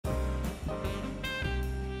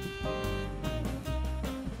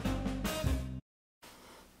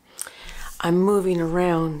I'm moving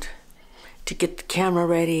around to get the camera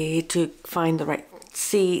ready, to find the right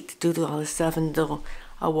seat, to do all this stuff until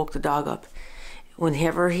I woke the dog up.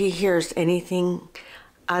 Whenever he hears anything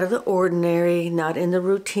out of the ordinary, not in the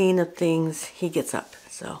routine of things, he gets up.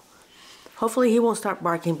 So hopefully he won't start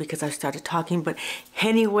barking because I started talking. But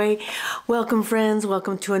anyway, welcome friends,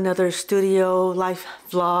 welcome to another studio life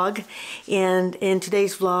vlog. And in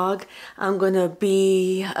today's vlog, I'm going to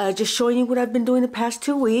be just showing you what I've been doing the past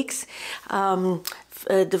 2 weeks.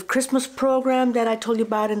 The Christmas program that I told you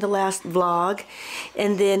about in the last vlog.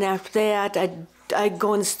 And then after that, I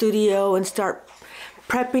go in the studio and start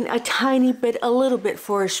prepping a little bit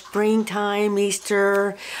for springtime,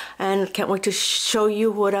 Easter, and can't wait to show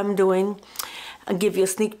you what I'm doing. I'll give you a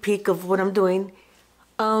sneak peek of what I'm doing.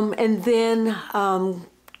 And then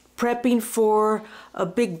prepping for a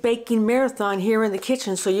big baking marathon here in the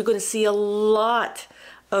kitchen. So you're going to see a lot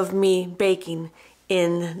of me baking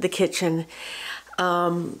in the kitchen.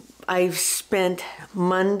 I've spent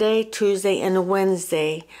Monday, Tuesday, and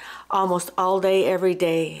Wednesday almost all day, every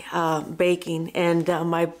day, baking, and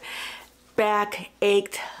my back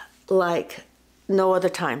ached like no other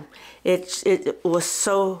time. It was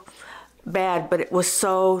so bad, but it was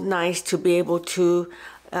so nice to be able to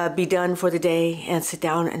be done for the day and sit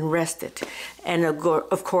down and rest it. And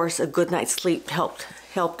of course, a good night's sleep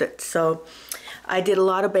helped it. So I did a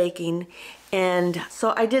lot of baking, and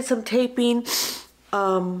so I did some taping.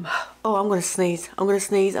 Oh, I'm gonna sneeze. I'm gonna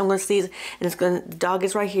sneeze. And the dog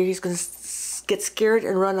is right here. He's gonna get scared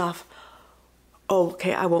and run off. Oh,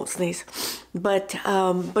 okay, I won't sneeze. But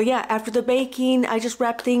yeah, after the baking, I just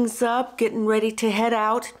wrapped things up, getting ready to head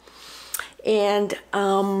out. And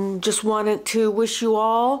just wanted to wish you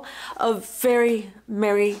all a very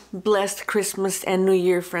merry, blessed Christmas and New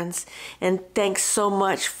Year, friends. And thanks so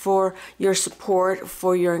much for your support,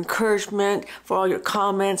 for your encouragement, for all your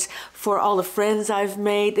comments, for all the friends I've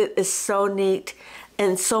made. It is so neat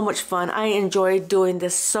and so much fun. I enjoy doing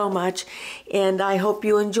this so much, and I hope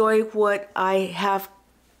you enjoy what I have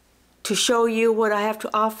to show you, what I have to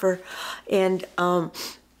offer. And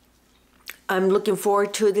I'm looking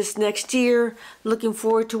forward to this next year, looking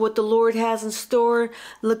forward to what the Lord has in store,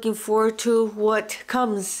 looking forward to what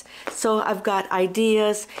comes. So I've got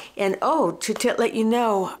ideas. And oh, to let you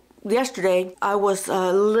know, yesterday I was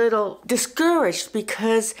a little discouraged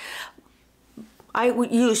because I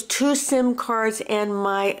would use 2 SIM cards and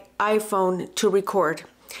my iPhone to record.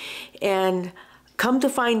 And come to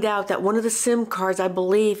find out that one of the SIM cards, I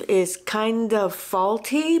believe, is kind of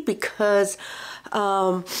faulty because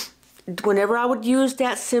whenever I would use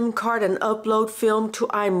that SIM card and upload film to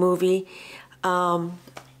iMovie, and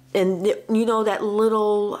you know that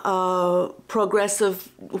little progressive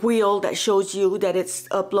wheel that shows you that it's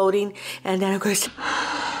uploading, and then of course,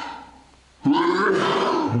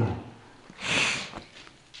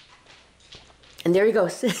 and there he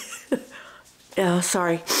goes. Oh,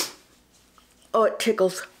 sorry. Oh, it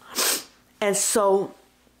tickles. And so,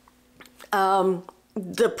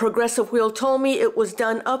 the progressive wheel told me it was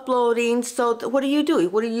done uploading. So what do you do?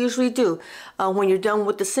 What do you usually do? When you're done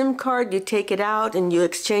with the SIM card, you take it out and you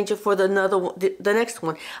exchange it for the next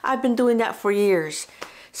one. I've been doing that for years.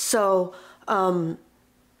 So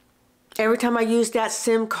every time I used that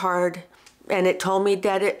SIM card and it told me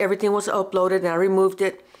that everything was uploaded and I removed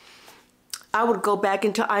it, I would go back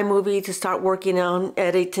into iMovie to start working on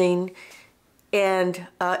editing. And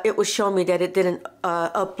it would show me that it didn't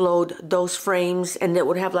upload those frames, and it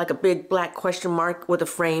would have like a big black question mark with a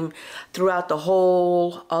frame throughout the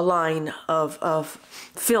whole line of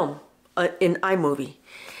film in iMovie.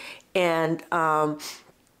 And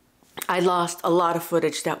I lost a lot of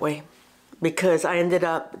footage that way because I ended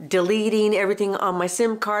up deleting everything on my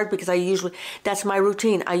SIM card because that's my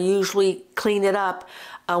routine. I usually clean it up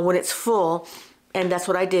when it's full, and that's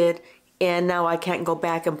what I did. And now I can't go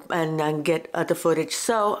back and get the footage.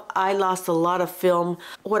 So I lost a lot of film,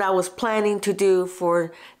 what I was planning to do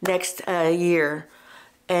for next year.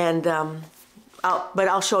 And but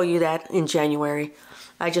I'll show you that in January.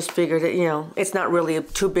 I just figured that, you know, it's not really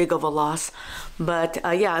too big of a loss. But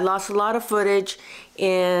yeah, I lost a lot of footage,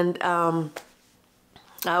 and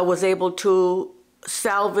I was able to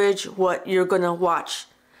salvage what you're gonna watch.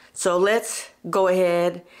 So let's go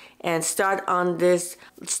ahead and start on this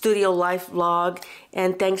studio life vlog.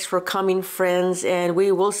 And thanks for coming, friends, and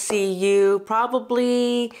we will see you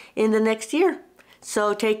probably in the next year.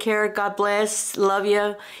 So take care, God bless, love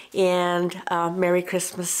you, and Merry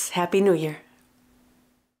Christmas, Happy New Year.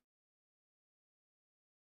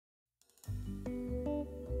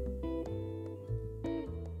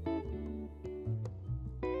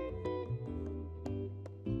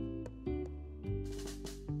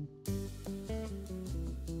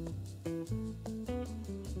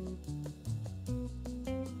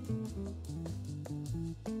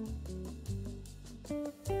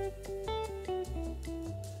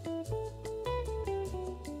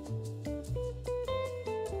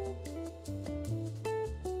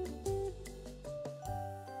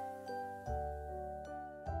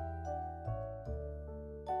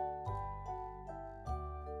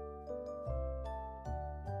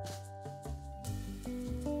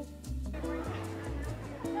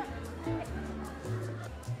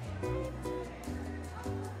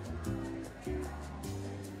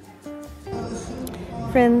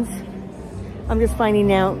 Friends, I'm just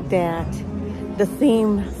finding out that the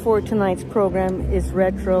theme for tonight's program is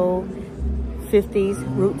retro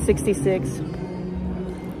 50s, Route 66,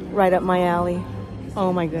 right up my alley.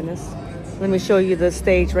 Oh my goodness. Let me show you the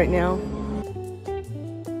stage right now.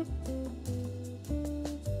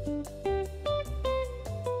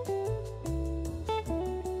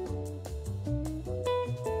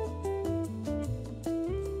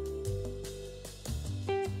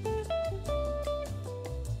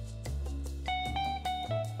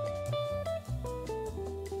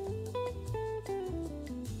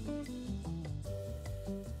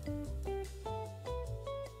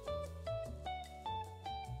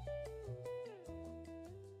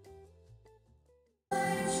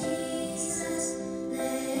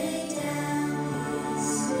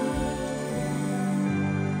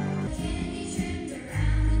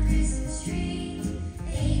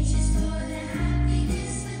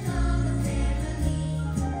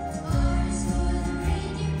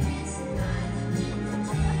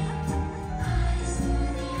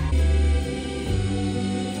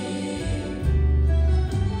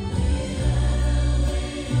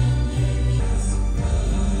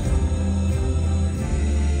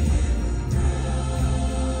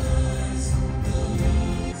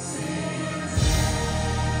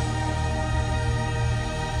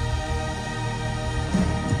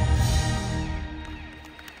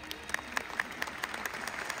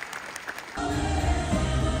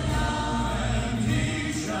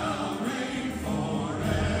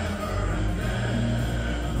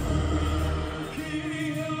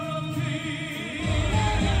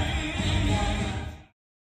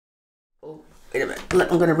 Wait a minute.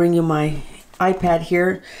 I'm going to bring you my iPad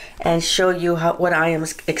here and show you what I am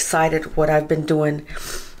excited, what I've been doing.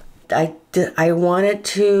 I wanted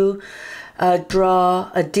to draw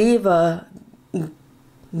a diva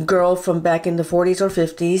girl from back in the 40s or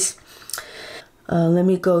 50s. Let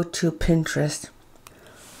me go to Pinterest.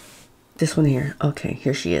 This one here. Okay,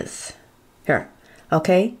 here she is. Here.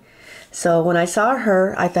 Okay. So when I saw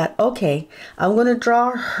her, I thought, okay, I'm going to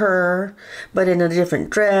draw her, but in a different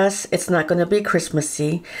dress. It's not going to be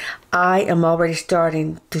Christmassy. I am already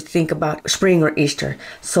starting to think about spring or Easter.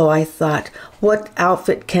 So I thought, what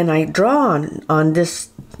outfit can I draw on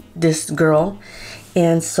this girl?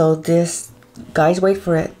 And so this, guys, wait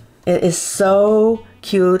for it. It is so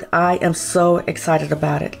cute. I am so excited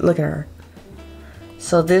about it. Look at her.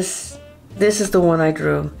 So this is the one I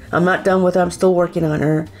drew. I'm not done with her. I'm still working on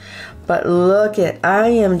her. But look I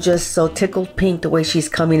am just so tickled pink the way she's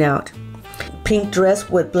coming out. Pink dress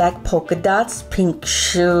with black polka dots, pink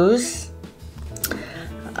shoes,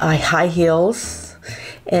 high heels,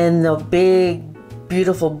 and the big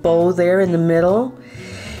beautiful bow there in the middle.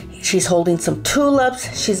 She's holding some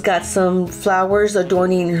tulips. She's got some flowers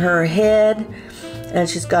adorning her head, and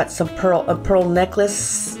she's got some a pearl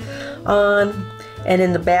necklace on. And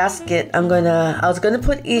in the basket, I was gonna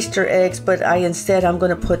put Easter eggs, but I'm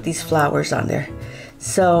gonna put these flowers on there.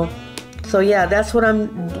 So yeah, that's what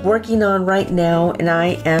I'm working on right now, and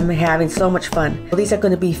I am having so much fun. These are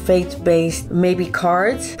gonna be faith-based, maybe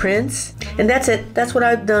cards, prints, and that's it. That's what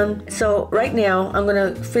I've done. So right now, I'm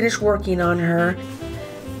gonna finish working on her.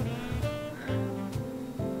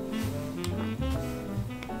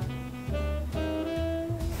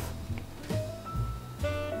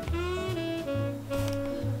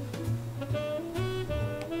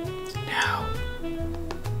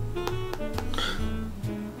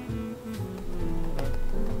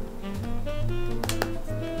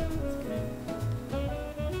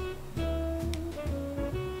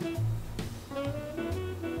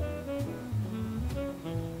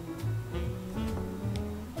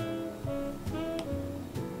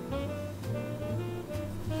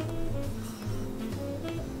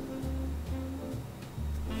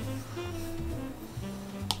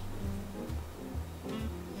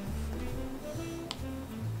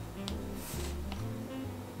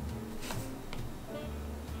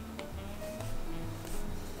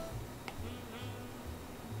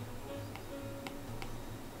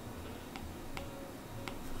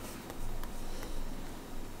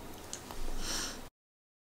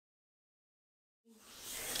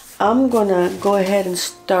 I'm gonna go ahead and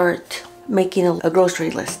start making a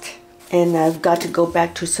grocery list. And I've got to go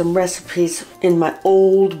back to some recipes in my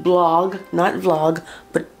old blog, not vlog,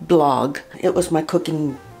 but blog. It was my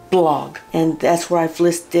cooking blog. And that's where I've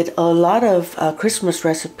listed a lot of Christmas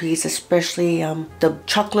recipes, especially the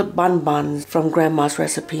chocolate bonbons from Grandma's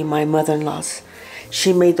recipe, my mother-in-law's.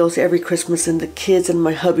 She made those every Christmas, and the kids and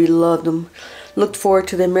my hubby loved them. Looked forward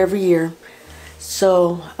to them every year.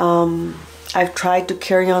 So I've tried to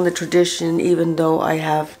carry on the tradition, even though I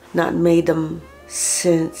have not made them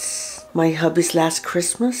since my hubby's last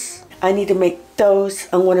Christmas. I need to make those.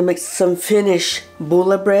 I want to make some Finnish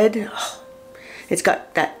bulla bread. Oh, it's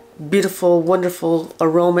got that beautiful, wonderful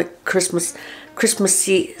aromatic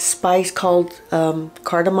Christmassy spice called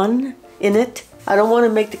cardamom in it. I don't want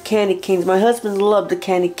to make the candy canes. My husband loved the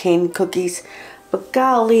candy cane cookies, but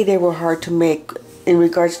golly, they were hard to make in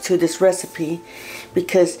regards to this recipe,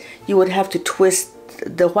 because you would have to twist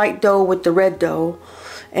the white dough with the red dough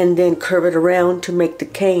and then curve it around to make the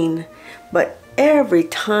cane. But every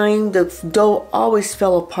time the dough always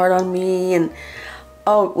fell apart on me, and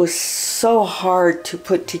oh, it was so hard to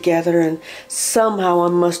put together, and somehow I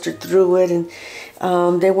mustered through it.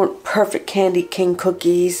 And they weren't perfect candy cane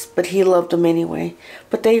cookies, but he loved them anyway.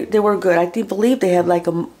 But they were good. I believe they have like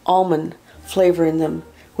an almond flavor in them,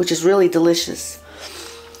 which is really delicious.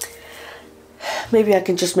 Maybe I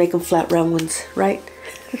can just make them flat round ones, right?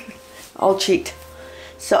 I'll cheat.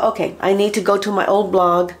 So, okay, I need to go to my old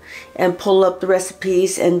blog and pull up the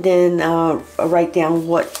recipes and then write down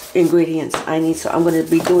what ingredients I need. So I'm going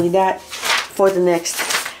to be doing that for the next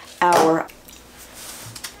hour.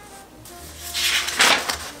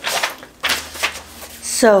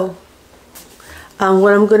 So,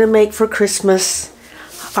 what I'm going to make for Christmas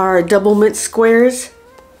are double mint squares,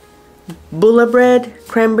 bulla bread,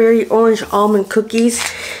 cranberry orange almond cookies,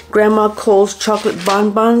 Grandma Cole's chocolate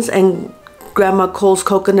bonbons, and Grandma Cole's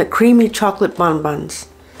coconut creamy chocolate bonbons.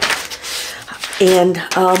 And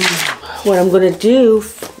what I'm going to do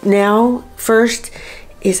now first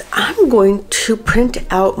is I'm going to print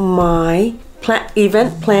out my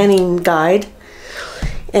event planning guide.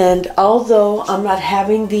 And although I'm not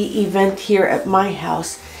having the event here at my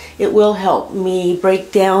house, it will help me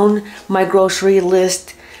break down my grocery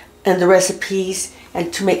list and the recipes,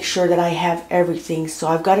 and to make sure that I have everything. So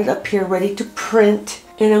I've got it up here ready to print,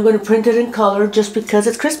 and I'm going to print it in color just because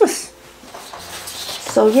it's Christmas.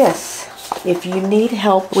 So yes, if you need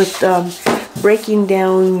help with breaking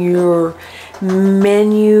down your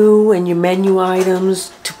menu and your menu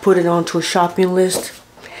items to put it onto a shopping list,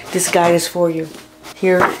 this guide is for you.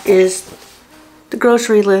 Here is the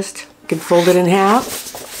grocery list. You can fold it in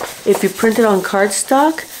half. If you print it on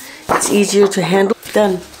cardstock, it's easier to handle.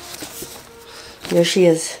 Done. There she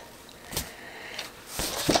is.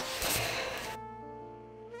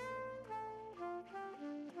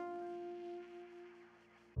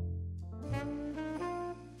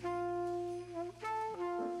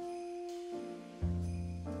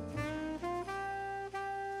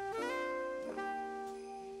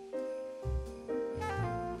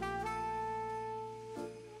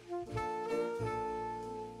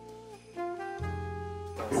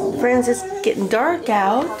 Friends, it's getting dark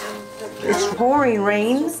out. It's pouring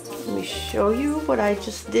rain. Let me show you what I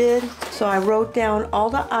just did. So I wrote down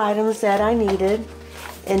all the items that I needed,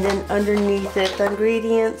 and then underneath it, the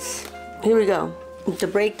ingredients. Here we go. The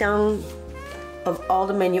breakdown of all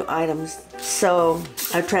the menu items. So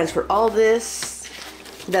I transfer all this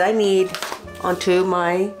that I need onto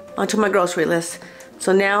my grocery list.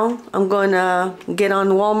 So now I'm going to get on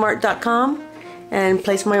Walmart.com and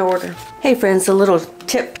place my order. Hey friends, a little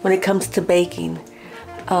tip when it comes to baking.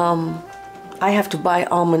 I have to buy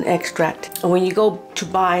almond extract. And when you go to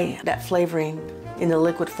buy that flavoring in the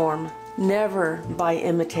liquid form, never buy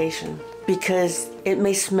imitation, because it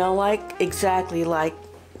may smell like exactly like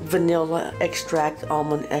vanilla extract,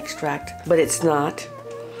 almond extract, but it's not.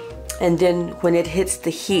 And then when it hits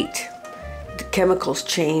the heat, the chemicals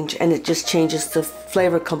change and it just changes the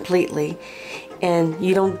flavor completely, and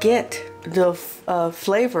you don't get the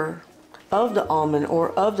flavor of the almond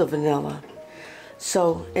or of the vanilla.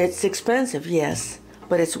 So it's expensive, yes,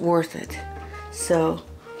 but it's worth it. So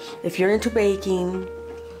if you're into baking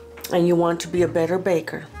and you want to be a better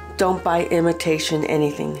baker, don't buy imitation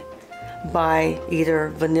anything. Buy either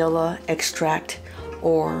vanilla extract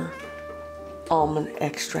or almond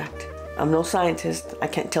extract. I'm no scientist. I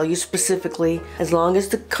can't tell you specifically. As long as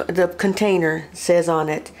the container says on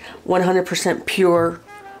it 100% pure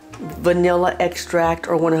vanilla extract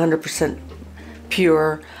or 100%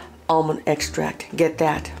 pure almond extract. Get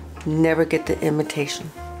that. Never get the imitation.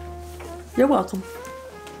 You're welcome.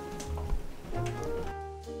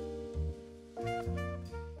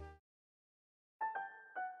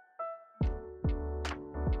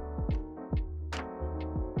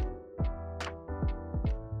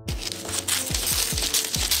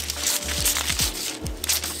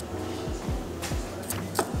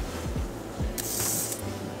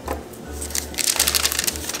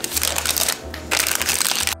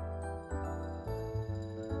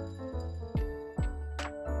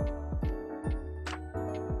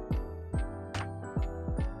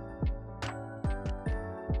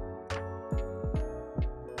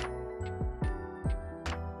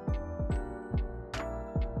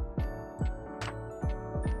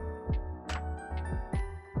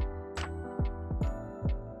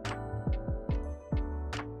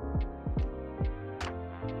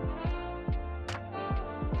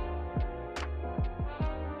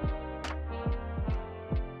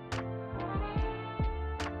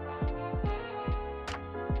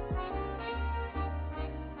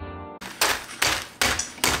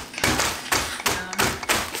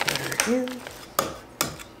 in.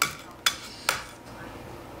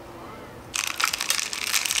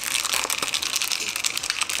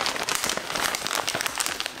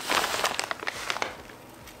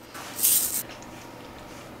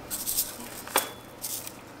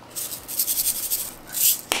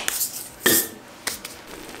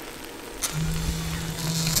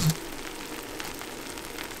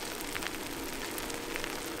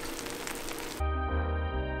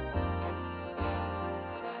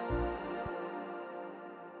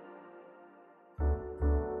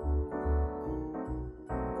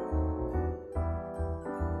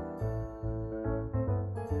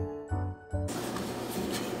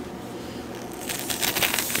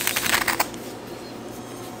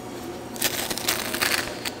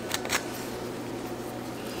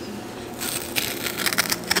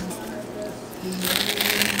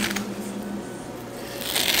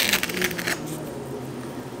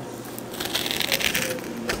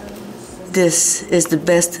 This is the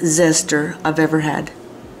best zester I've ever had.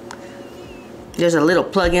 There's a little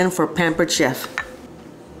plug-in for Pampered Chef.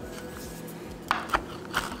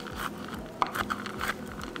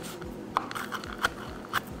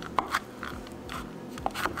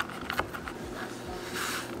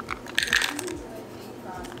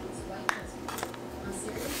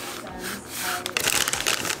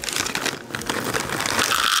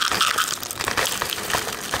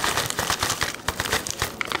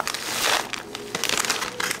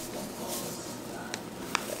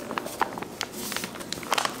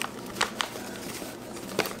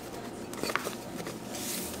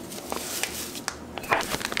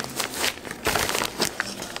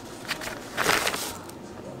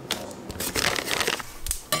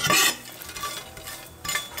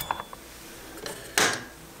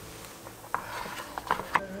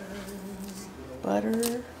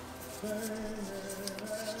 Butter.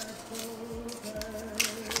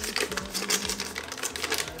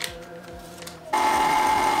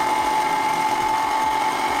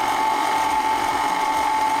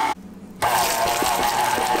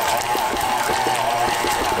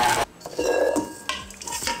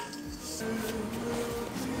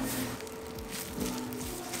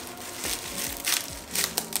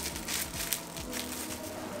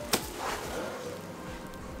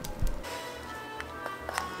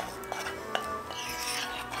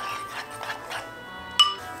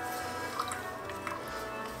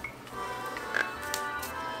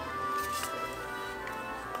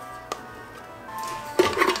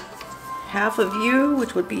 Half of you,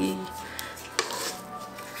 which would be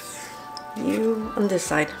you on this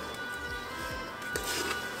side.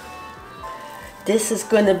 This is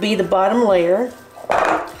going to be the bottom layer,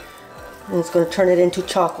 and it's going to turn it into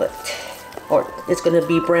chocolate, or it's going to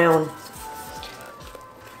be brown.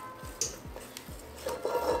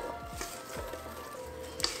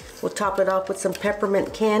 We'll top it off with some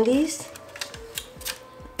peppermint candies.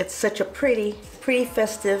 It's such a pretty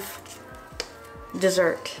festive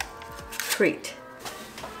dessert treat.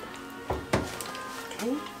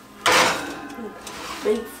 Okay.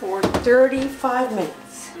 Bake for 35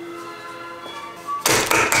 minutes.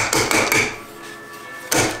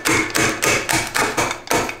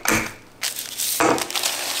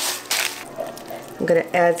 I'm going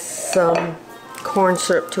to add some corn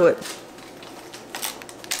syrup to it.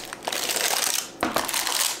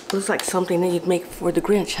 Looks like something that you'd make for the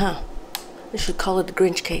Grinch, huh? They should call it the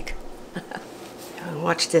Grinch cake.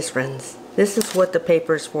 Watch this, friends. This is what the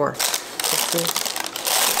paper is for. Let's see.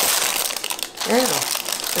 Now,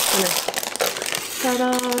 it's gonna.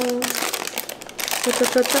 Ta-da!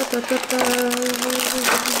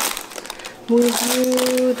 Move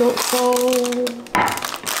you, don't fall.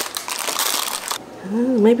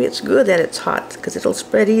 Maybe it's good that it's hot, because it'll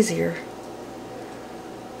spread easier.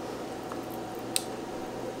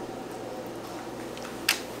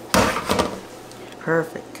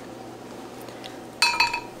 Perfect.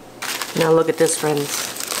 Now look at this, friends.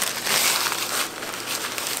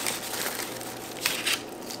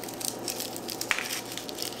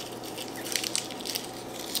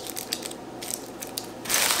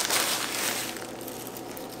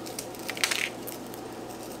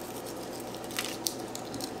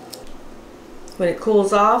 When it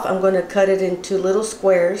cools off, I'm going to cut it into little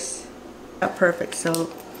squares. Perfect.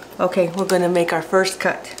 So, okay, we're going to make our first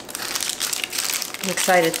cut. I'm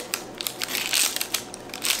excited.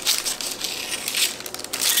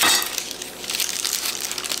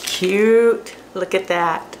 Cute. Look at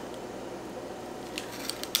that.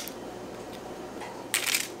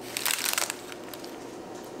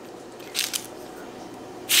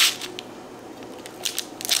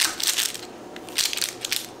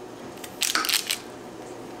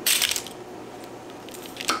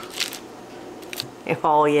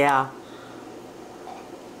 Oh yeah,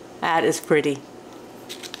 that is pretty.